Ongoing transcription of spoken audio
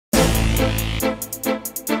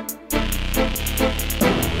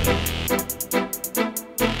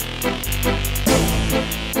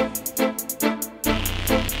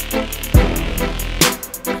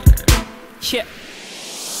Yeah.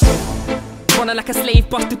 Running like a slave,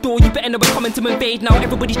 bust the door, you better know we're coming to invade. Now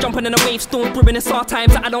everybody's jumping in a wave, storm brewing in SAR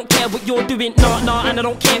times. I don't care what you're doing, nah, and I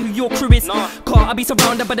don't care who your crew is. Car, I'll be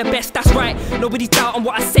surrounded by the best, that's right. Nobody's doubting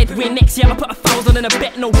what I said. We're next year, I'll put 1,000 in a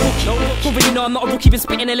bet, no rookie. Don't really know I'm not a rookie, been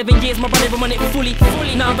spitting 11 years, my brother run it fully.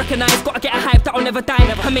 Now I recognise, gotta get a hype that'll never die.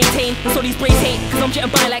 I maintain, that's all these brains hate, cause I'm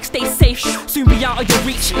jetting by like stay safe. Soon be out of your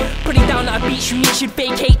reach, pretty down at a beach, you need should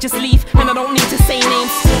vacate, just leave, and I don't need to say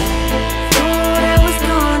names. Thought I was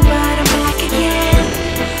gone, but I'm back again.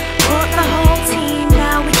 Brought the whole team,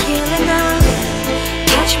 now we're killing them.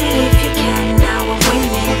 Catch me if you can, now we're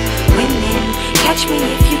winning, winning. Catch me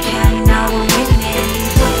if you can, now we're winning.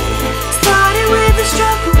 Started with a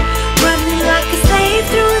struggle, running like a slave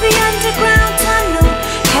through the underground tunnel.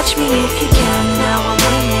 Catch me if you can, now I'm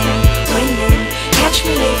winning, winning. Catch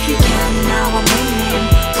me if you can, now I'm winning,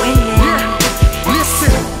 winning.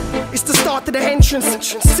 Listen, it's the start to the entrance,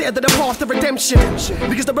 sit to the path of redemption.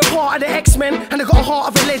 Because they're a part of the X-Men and they got a heart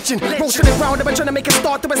of a legend. Rolls to the ground, they've been trying to make a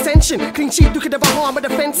start to ascension. Clean sheet, you could never harm with the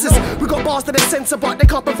fences. We got bars to the censor, but they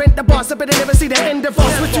can't prevent the bars. I bet they never see the end of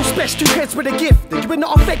us. We're too special, two heads with a gift. You were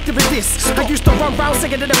not effective at this. I used to run round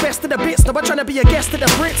singing to the best of the bits. Now I'm trying to be a guest of the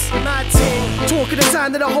Brits. Talking the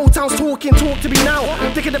sound that the whole town's talking. Talk to me now.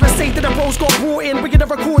 They can never say that the bros got brought in. Bringing the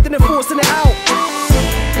recording and forcing it out.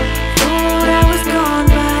 Thought I was gone,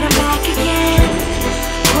 but I'm back again.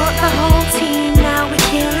 Brought the whole team, now we're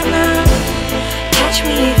killing them. Catch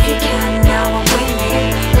me if you can, now I'm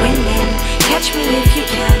winning, winning. Catch me if you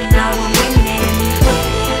can, now I'm winning.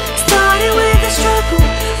 Started with a struggle,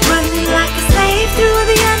 running like a slave through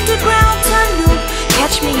the underground tunnel.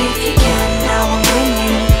 Catch me if you can, now I'm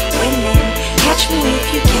winning, winning. Catch me if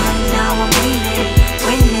you can, now I'm winning,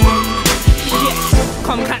 winning. Yeah,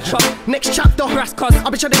 come catch up. Next chapter, Grass cuz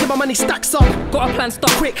I'll be trying to get my money stacks up. got a plan,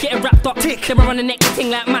 stop quick, getting wrapped up. Tick. Then we're on the next thing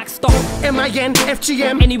like Max, stop. MIN,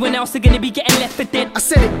 FGM. Anyone else are gonna be getting left for dead. I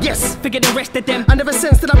said it, yes. Forget the rest of them. I never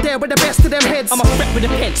sense that I'm there with the best of them heads. I'm a threat with a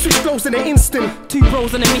pen. Switch flows in an instant. Two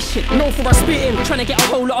bros on a mission. Known for our spitting. Trying to get a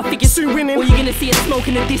whole lot of figures. Soon winning. All you're gonna see is smoke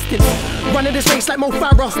in the distance. Running this race like Mo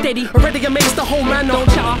Farah. Steady. Already amazed the whole man. Don't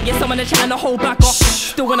chatter. Yes, I'm gonna chat and the whole back off.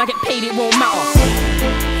 Still when I get paid it won't matter.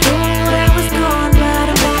 Thought I was gone, but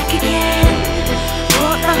I'm back again.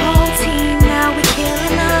 Brought the whole team, now we're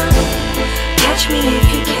killing them. Catch me if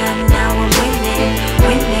you can, now I'm winning,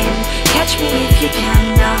 winning.